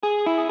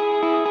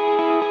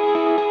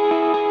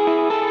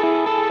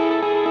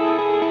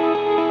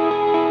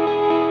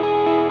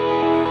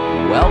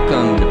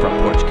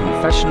Front Porch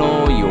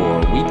Confessional, your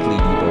weekly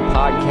Devo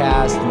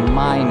podcast.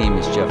 My name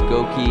is Jeff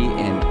Goki,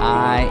 and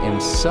I am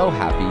so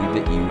happy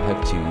that you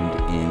have tuned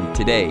in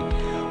today.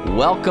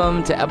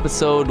 Welcome to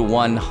episode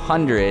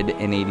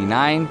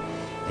 189,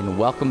 and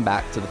welcome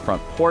back to the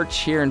Front Porch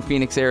here in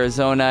Phoenix,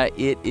 Arizona.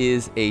 It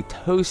is a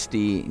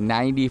toasty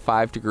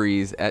 95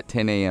 degrees at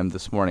 10 a.m.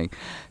 this morning.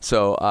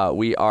 So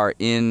we are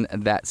in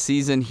that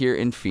season here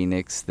in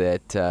Phoenix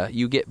that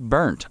you get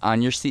burnt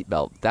on your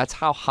seatbelt. That's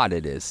how hot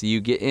it is.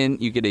 You get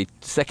a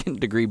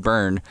second degree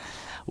burn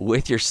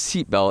with your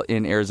seatbelt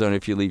in Arizona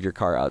if you leave your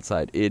car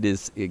outside. It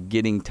is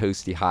getting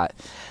toasty hot,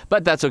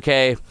 but that's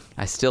okay.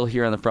 I still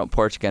here on the front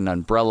porch, got an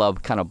umbrella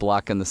kind of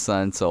blocking the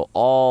sun, so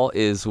all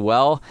is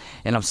well,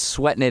 and I'm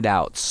sweating it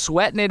out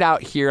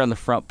here on the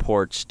front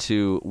porch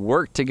to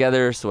work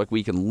together so like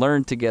we can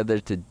learn together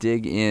to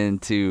dig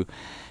into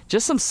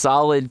just some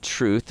solid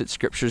truth that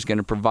Scripture is going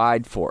to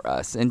provide for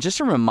us. And just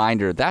a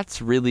reminder, that's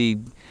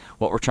really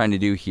what we're trying to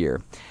do here.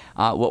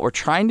 What we're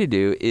trying to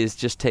do is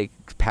just take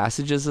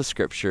passages of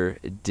Scripture,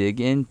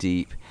 dig in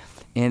deep,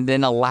 and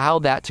then allow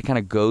that to kind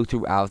of go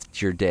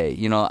throughout your day.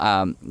 You know,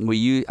 I've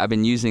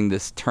been using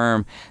this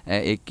term.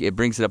 It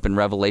brings it up in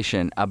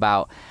Revelation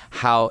about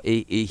how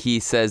he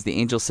says, the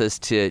angel says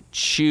to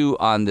chew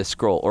on this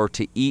scroll or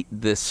to eat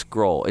this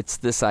scroll. It's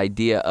this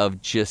idea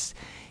of just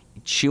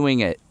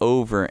chewing it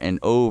over and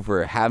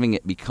over, having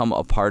it become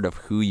a part of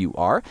who you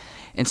are.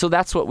 And so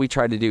that's what we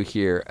try to do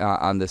here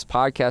on this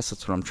podcast.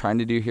 That's what I'm trying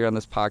to do here on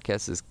this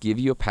podcast, is give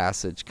you a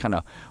passage, kind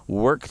of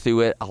work through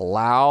it,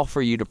 allow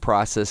for you to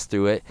process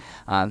through it,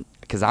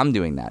 because I'm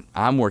doing that.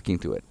 I'm working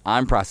through it.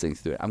 I'm processing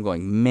through it. I'm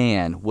going,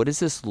 man, what does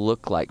this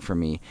look like for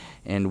me?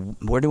 And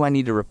where do I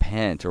need to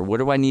repent? Or where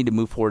do I need to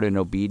move forward in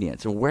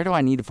obedience? Or where do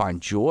I need to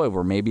find joy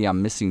where maybe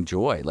I'm missing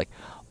joy? Like,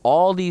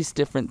 all these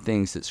different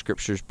things that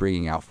Scripture's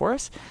bringing out for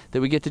us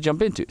that we get to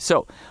jump into.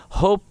 So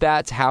hope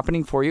that's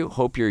happening for you.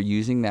 Hope you're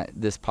using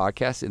this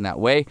podcast in that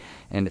way,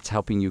 and it's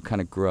helping you kind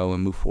of grow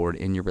and move forward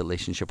in your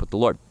relationship with the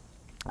Lord.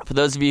 For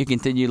those of you who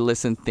continue to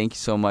listen, thank you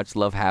so much.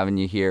 Love having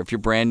you here. If you're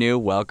brand new,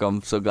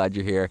 welcome. So glad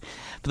you're here.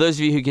 For those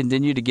of you who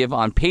continue to give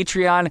on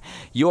Patreon,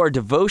 your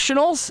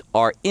devotionals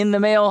are in the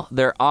mail.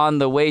 They're on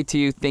the way to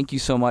you. Thank you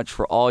so much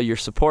for all your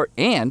support.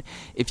 And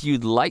if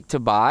you'd like to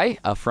buy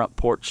a Front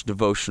Porch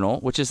devotional,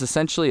 which is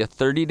essentially a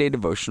 30-day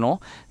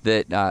devotional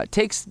that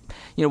takes,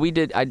 we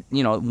did,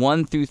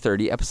 1 through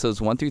 30,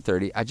 episodes 1 through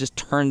 30. I just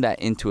turned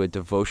that into a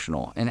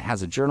devotional, and it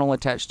has a journal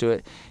attached to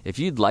it. If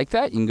you'd like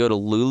that, you can go to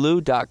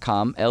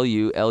lulu.com,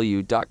 LULU.com.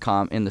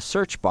 In the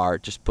search bar,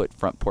 just put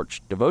Front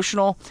Porch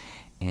Devotional,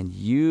 and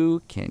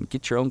you can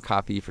get your own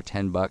copy for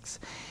 $10.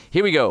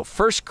 Here we go.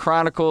 1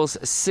 Chronicles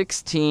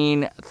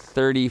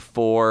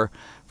 16:34.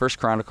 1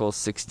 Chronicles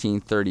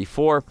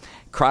 16:34.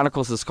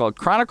 Chronicles is called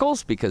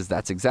Chronicles because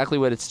that's exactly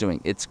what it's doing.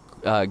 It's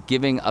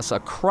giving us a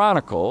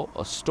chronicle,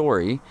 a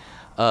story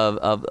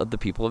of the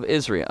people of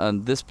Israel.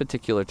 And this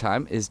particular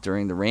time is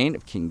during the reign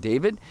of King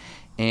David,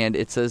 and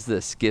it says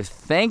this: "Give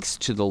thanks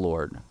to the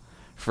Lord,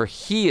 for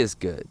he is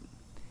good.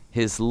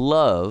 His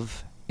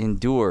love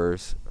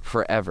endures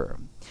forever."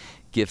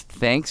 Give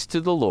thanks to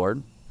the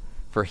Lord,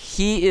 for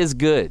he is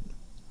good.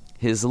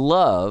 His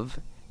love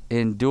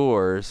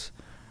endures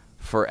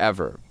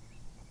forever.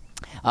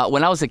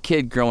 When I was a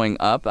kid growing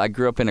up, I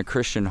grew up in a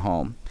Christian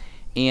home.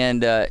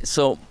 And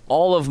so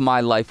all of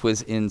my life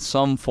was in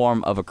some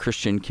form of a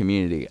Christian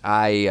community.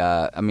 We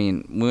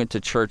went to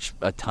church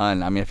a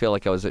ton. I feel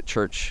like I was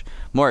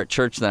more at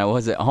church than I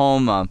was at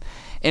home.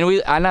 And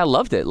I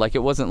loved it. Like, it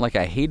wasn't like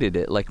I hated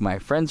it. Like, my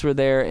friends were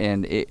there,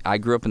 and I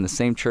grew up in the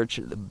same church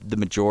the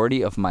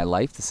majority of my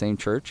life, the same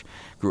church.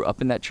 Grew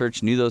up in that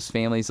church, knew those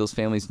families. Those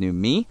families knew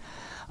me.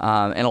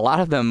 And a lot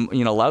of them,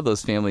 a lot of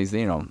those families,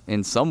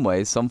 in some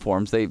ways, some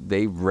forms,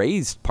 they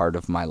raised part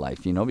of my life,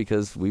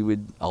 because we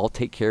would all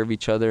take care of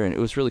each other, and it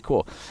was really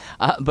cool.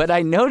 But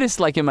I noticed,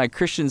 like, in my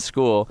Christian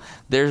school,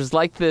 there's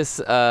like this...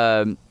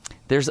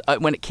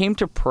 when it came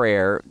to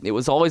prayer, it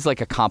was always like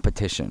a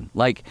competition.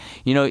 Like,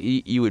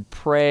 you would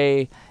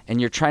pray and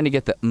you're trying to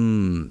get the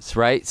ums,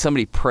 right?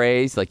 Somebody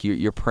prays, like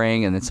you're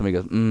praying, and then somebody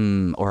goes,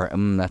 or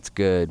that's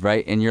good,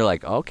 right? And you're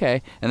like,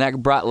 okay. And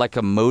that brought like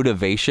a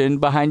motivation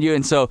behind you.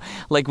 And so,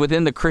 like,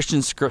 within the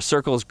Christian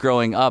circles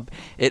growing up,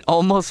 it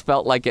almost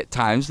felt like at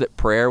times that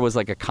prayer was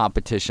like a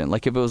competition.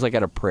 Like, if it was like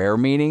at a prayer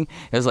meeting,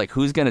 it was like,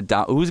 who's gonna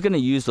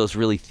use those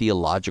really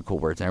theological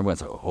words? And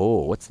everyone's like,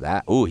 oh, what's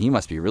that? Oh, he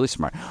must be really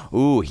smart.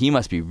 Oh, he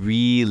must be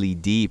really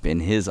deep in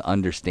his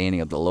understanding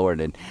of the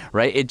Lord. And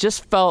right, it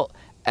just felt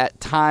at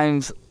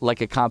times like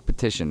a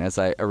competition as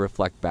I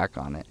reflect back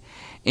on it.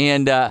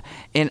 And I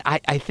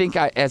think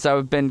as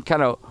I've been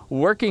kind of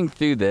working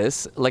through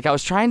this, like, I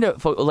was trying to,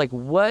 like,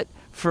 what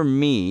for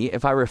me,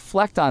 if I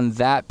reflect on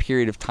that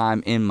period of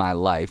time in my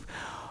life,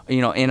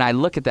 and I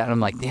look at that and I'm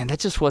like, man, that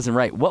just wasn't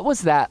right. What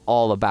was that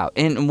all about?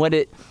 And what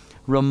it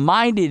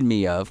reminded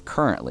me of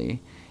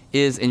currently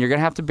is, and you're going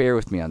to have to bear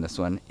with me on this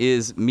one,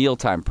 is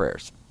mealtime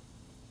prayers.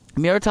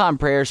 Mealtime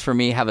prayers for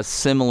me have a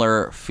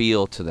similar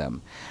feel to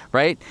them,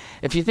 right?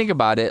 If you think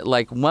about it,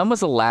 like, when was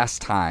the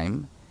last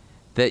time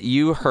that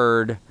you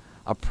heard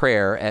a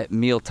prayer at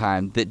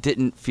mealtime that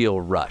didn't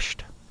feel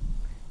rushed?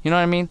 You know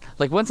what I mean?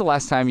 Like, when's the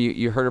last time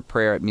you heard a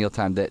prayer at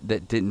mealtime that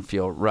didn't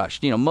feel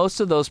rushed? You know,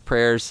 most of those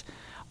prayers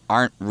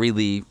aren't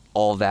really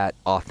all that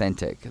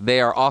authentic.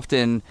 They are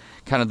often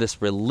kind of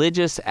this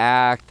religious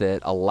act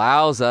that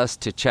allows us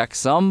to check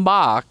some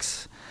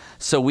box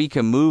so we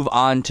can move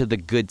on to the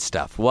good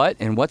stuff. What?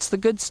 And what's the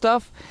good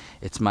stuff?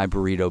 It's my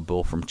burrito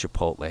bowl from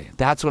Chipotle.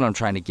 That's what I'm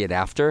trying to get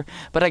after.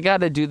 But I got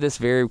to do this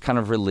very kind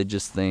of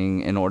religious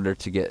thing in order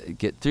to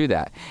get through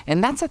that.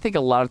 And that's, I think, a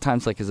lot of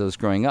times, like, as I was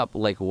growing up,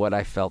 like, what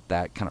I felt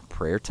that kind of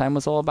prayer time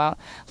was all about.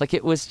 Like,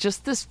 it was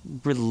just this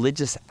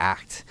religious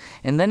act.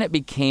 And then it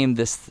became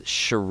this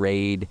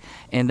charade.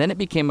 And then it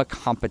became a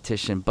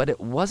competition. But it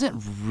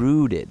wasn't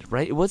rooted,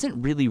 right? It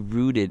wasn't really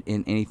rooted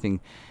in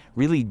anything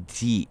really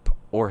deep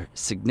or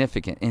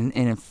significant. And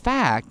in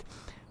fact,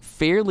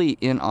 fairly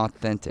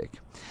inauthentic.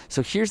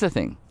 So here's the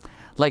thing,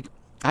 like,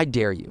 I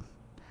dare you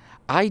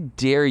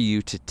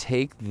to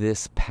take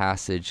this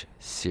passage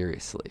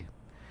seriously,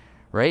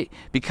 right?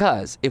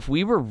 Because if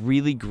we were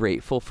really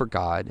grateful for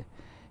God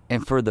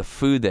and for the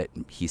food that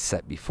he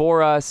set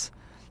before us,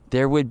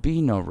 there would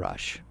be no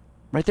rush,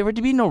 right? There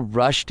would be no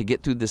rush to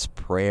get through this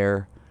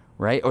prayer,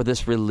 right? Or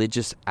this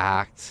religious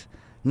act.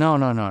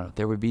 No.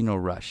 There would be no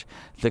rush.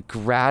 The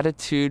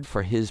gratitude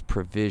for his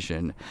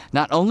provision,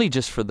 not only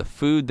just for the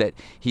food that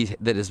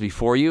is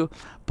before you,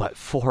 but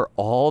for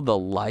all the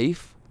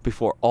life,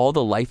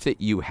 that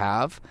you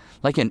have,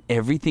 like in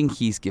everything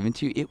he's given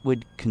to you, it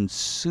would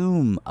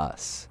consume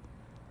us.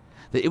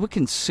 It would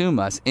consume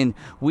us, and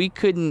we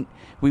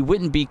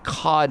wouldn't be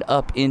caught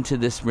up into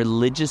this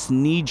religious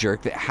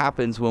knee-jerk that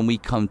happens when we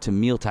come to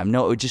mealtime.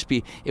 No,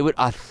 it would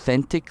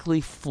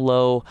authentically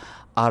flow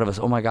out of us.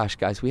 Oh my gosh,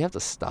 guys, we have to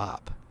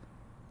stop.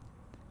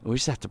 We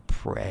just have to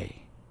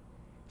pray.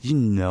 Do you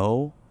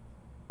know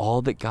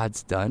all that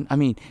God's done? I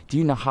mean, do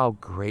you know how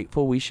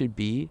grateful we should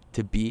be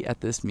to be at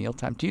this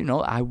mealtime? Do you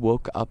know I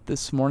woke up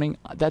this morning?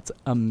 That's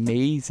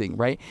amazing,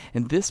 right?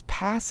 And this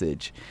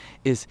passage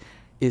is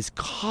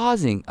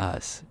causing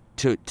us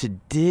to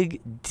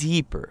dig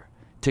deeper,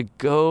 to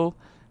go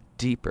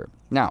deeper.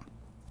 Now,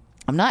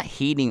 I'm not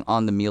hating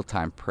on the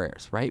mealtime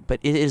prayers, right? But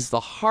it is the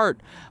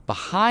heart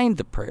behind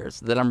the prayers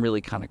that I'm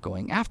really kind of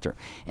going after.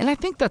 And I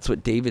think that's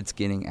what David's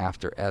getting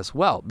after as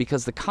well,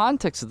 because the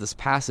context of this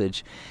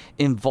passage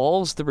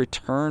involves the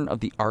return of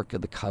the Ark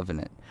of the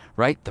Covenant,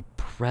 right? The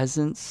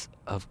presence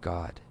of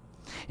God.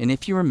 And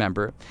if you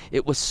remember,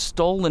 it was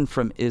stolen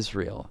from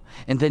Israel,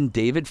 and then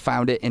David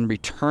found it and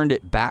returned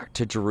it back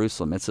to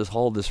Jerusalem. It's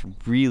this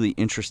really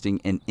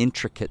interesting and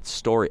intricate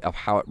story of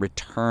how it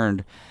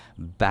returned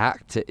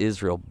back to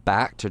Israel,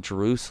 back to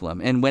Jerusalem.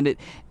 And when it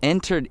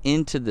entered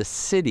into the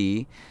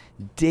city,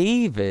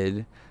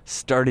 David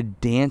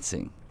started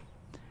dancing,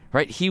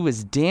 right? He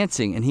was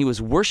dancing and he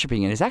was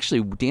worshiping, and he's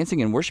actually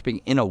dancing and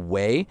worshiping in a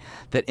way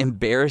that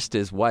embarrassed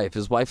his wife.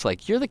 His wife's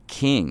like, "You're the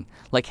king,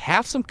 like,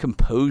 have some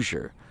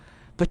composure."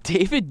 But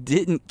David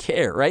didn't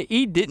care, right?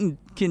 He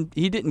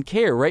didn't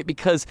care, right?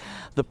 Because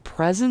the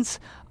presence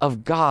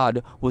of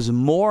God was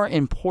more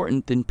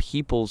important than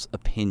people's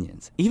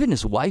opinions, even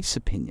his wife's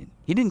opinion.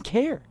 He didn't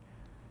care.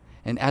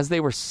 And as they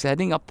were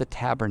setting up the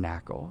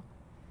tabernacle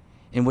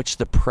in which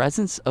the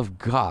presence of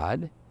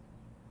God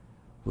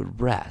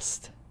would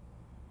rest,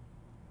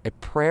 a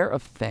prayer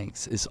of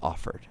thanks is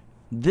offered.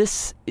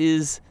 This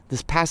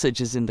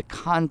passage is in the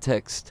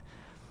context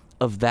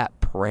of that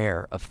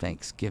prayer of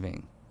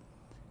thanksgiving.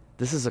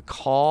 This is a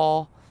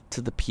call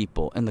to the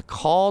people. And the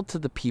call to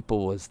the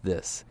people was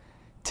this: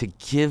 to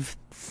give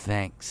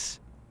thanks.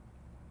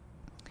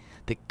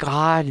 That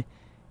God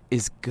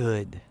is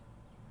good.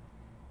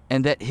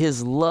 And that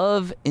his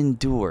love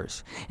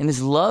endures. And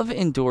his love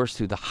endures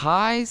through the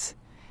highs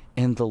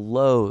and the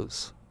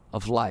lows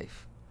of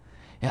life.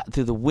 Yeah,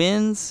 through the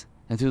wins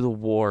and through the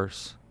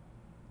wars.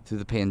 Through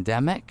the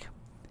pandemic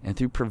and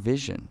through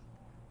provision.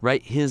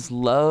 Right? His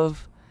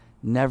love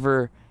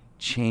never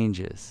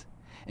changes.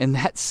 And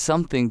that's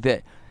something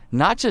that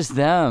not just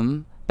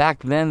them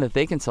back then that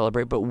they can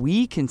celebrate, but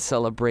we can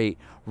celebrate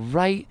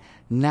right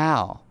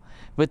now.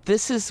 But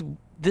this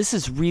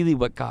is really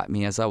what got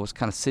me as I was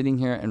kind of sitting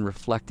here and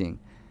reflecting.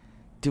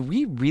 Do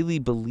we really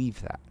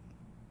believe that?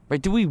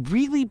 Right? Do we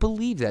really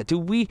believe that? Do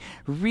we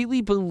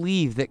really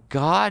believe that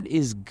God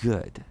is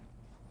good?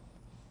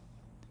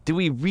 Do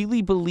we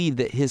really believe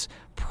that his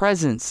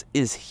presence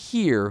is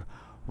here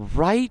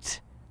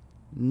right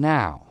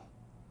now?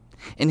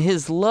 And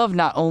his love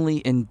not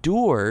only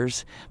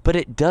endures, but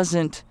it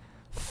doesn't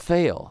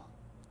fail.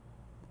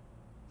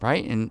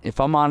 Right? And if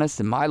I'm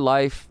honest, in my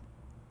life,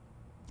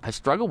 I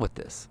struggle with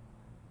this.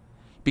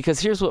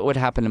 Because here's what would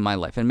happen in my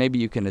life, and maybe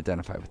you can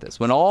identify with this.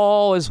 When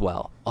all is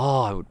well,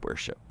 I would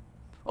worship.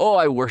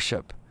 I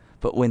worship.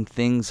 But when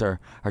things are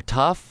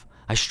tough,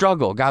 I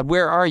struggle. God,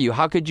 where are you?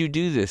 How could you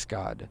do this,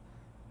 God?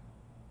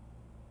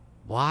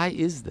 Why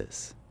is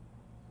this?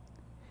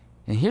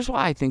 And here's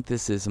why I think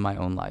this is in my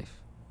own life.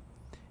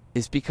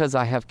 Is because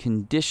I have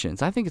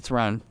conditions. I think it's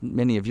around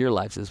many of your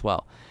lives as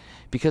well.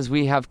 Because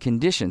we have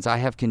conditions. I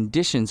have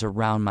conditions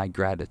around my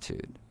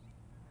gratitude.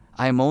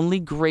 I am only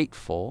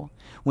grateful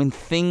when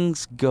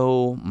things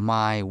go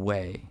my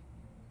way.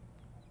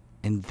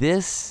 And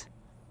this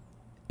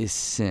is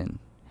sin.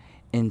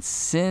 And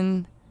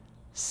sin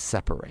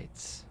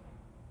separates.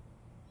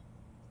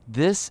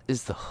 This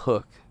is the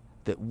hook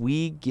that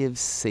we give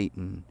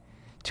Satan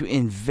to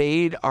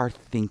invade our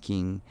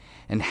thinking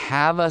and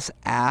have us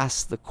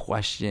ask the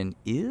question,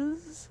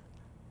 is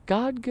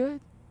God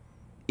good?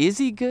 Is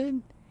he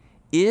good?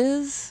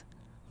 Is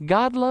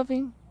God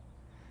loving?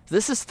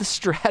 This is the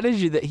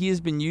strategy that he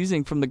has been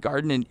using from the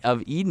Garden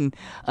of Eden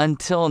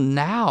until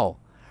now,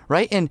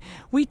 right? And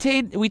we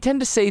tend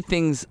to say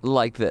things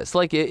like this,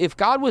 like if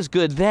God was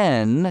good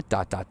then, ...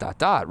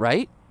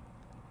 right?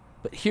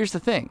 But here's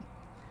the thing.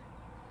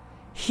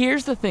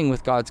 Here's the thing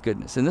with God's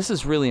goodness, and this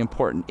is really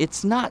important.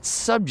 It's not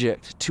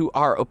subject to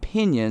our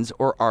opinions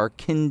or our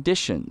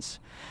conditions.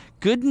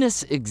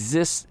 Goodness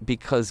exists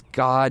because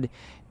God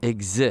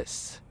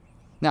exists.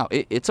 Now,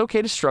 it's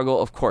okay to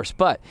struggle, of course,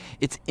 but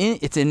it's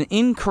an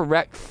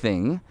incorrect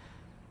thing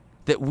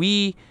that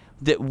we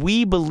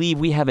believe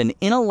we have an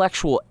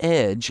intellectual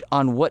edge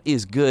on what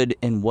is good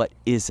and what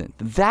isn't.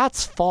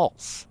 That's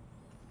false.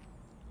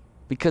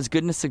 Because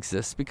goodness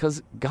exists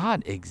because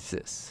God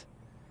exists.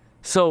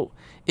 So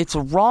it's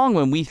wrong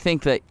when we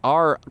think that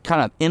our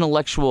kind of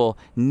intellectual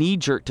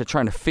knee-jerk to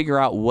trying to figure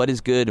out what is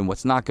good and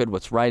what's not good,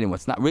 what's right and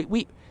what's not.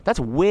 That's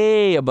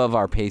way above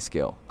our pay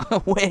scale.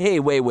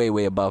 way, way, way,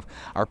 way above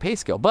our pay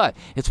scale. But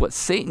it's what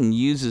Satan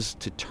uses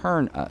to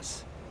turn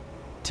us,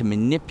 to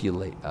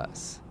manipulate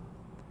us.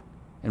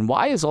 And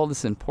why is all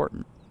this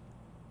important?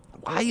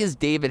 Why is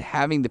David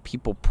having the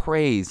people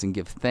praise and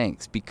give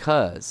thanks?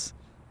 Because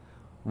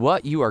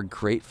what you are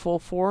grateful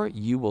for,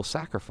 you will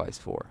sacrifice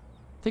for.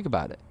 Think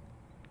about it.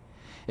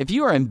 If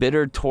you are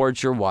embittered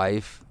towards your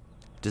wife,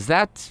 does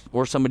that,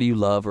 or somebody you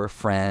love, or a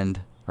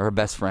friend, or a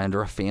best friend,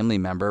 or a family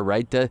member,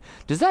 right?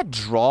 Does that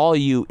draw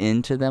you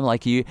into them?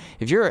 Like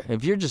if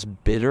you're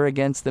just bitter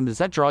against them, does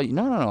that draw you?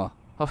 No.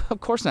 Of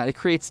course not. It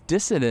creates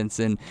dissonance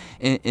and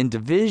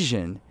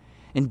division.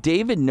 And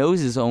David knows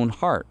his own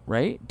heart,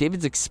 right?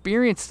 David's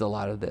experienced a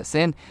lot of this,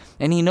 and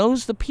he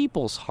knows the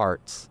people's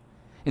hearts.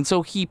 And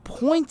so he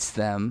points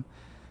them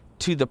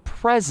to the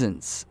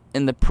presence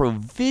and the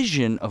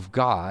provision of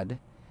God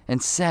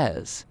and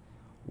says,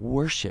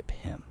 worship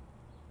him,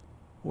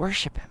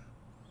 worship him,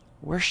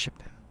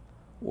 worship him,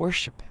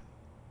 worship him.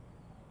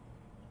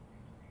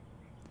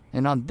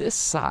 And on this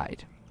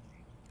side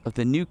of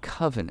the new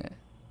covenant,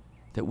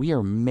 that we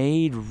are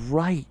made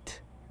right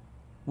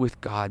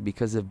with God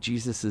because of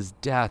Jesus'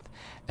 death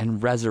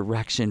and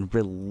resurrection,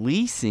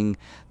 releasing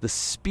the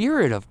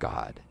Spirit of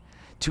God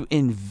to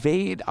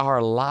invade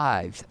our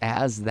lives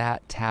as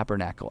that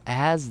tabernacle,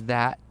 as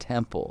that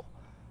temple.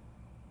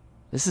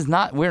 There's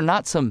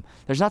not some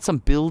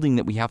building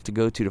that we have to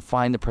go to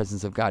find the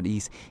presence of God.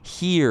 He's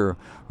here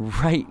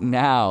right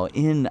now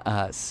in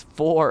us,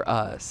 for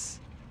us.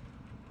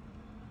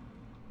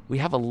 We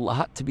have a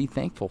lot to be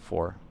thankful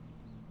for.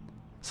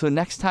 So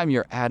next time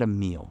you're at a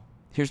meal,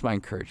 here's my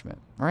encouragement,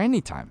 or any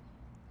time,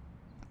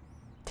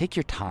 take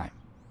your time.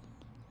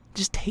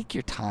 Just take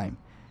your time.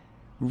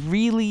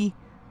 Really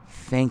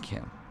thank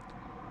him.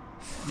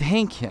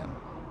 Thank him,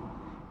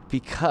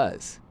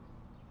 because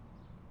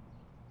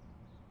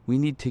we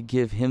need to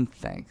give him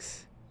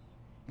thanks.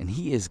 And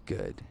he is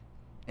good,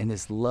 and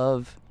his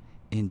love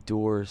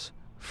endures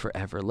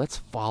forever. Let's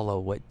follow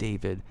what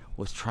David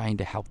was trying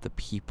to help the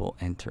people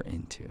enter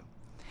into.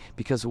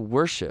 Because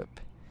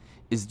worship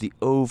is the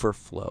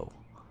overflow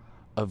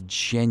of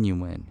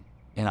genuine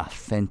and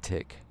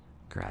authentic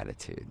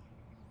gratitude.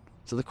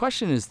 So the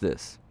question is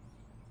this: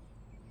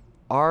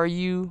 are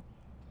you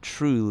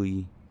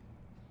truly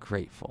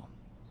grateful?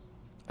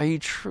 Are you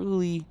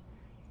truly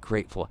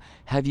grateful?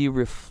 Have you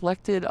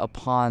reflected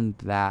upon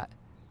that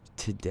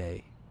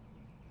today?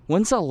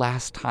 When's the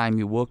last time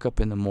you woke up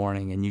in the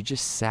morning and you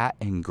just sat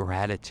in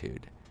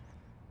gratitude?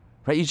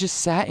 Right? You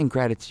just sat in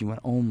gratitude. You went,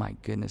 oh my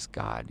goodness,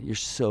 God, you're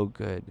so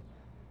good.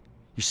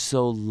 You're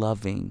so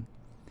loving.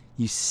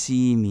 You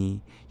see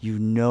me. You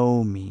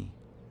know me.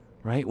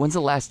 Right? When's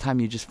the last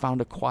time you just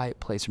found a quiet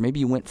place, or maybe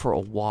you went for a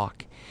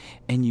walk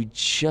and you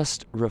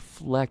just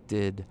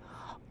reflected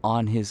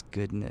on his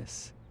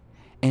goodness,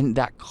 and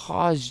that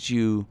caused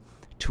you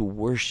to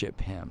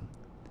worship him?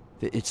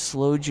 That it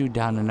slowed you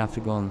down enough to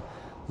go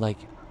like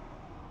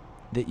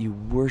that you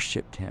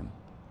worshiped him,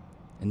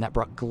 and that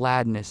brought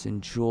gladness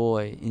and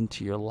joy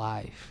into your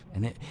life.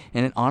 And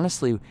it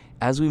honestly,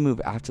 as we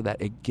move after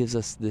that, it gives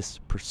us this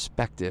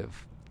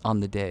perspective on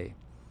the day,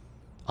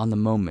 on the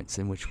moments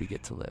in which we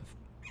get to live.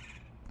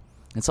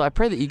 And so I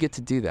pray that you get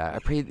to do that. I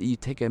pray that you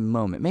take a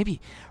moment, maybe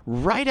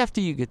right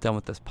after you get done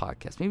with this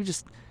podcast, maybe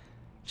just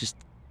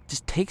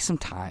take some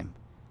time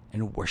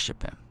and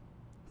worship him.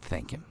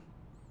 Thank him.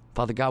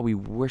 Father God, we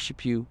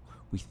worship you.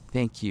 We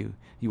thank you.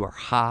 You are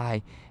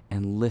high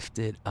and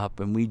lifted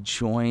up. And we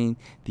join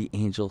the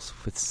angels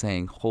with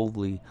saying,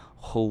 holy,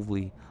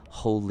 holy,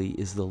 holy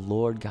is the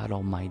Lord God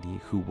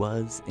Almighty, who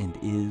was and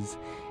is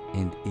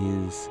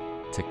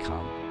to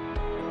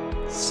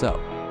come. So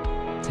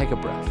take a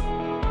breath.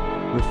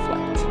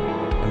 reflect,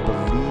 and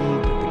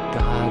believe that the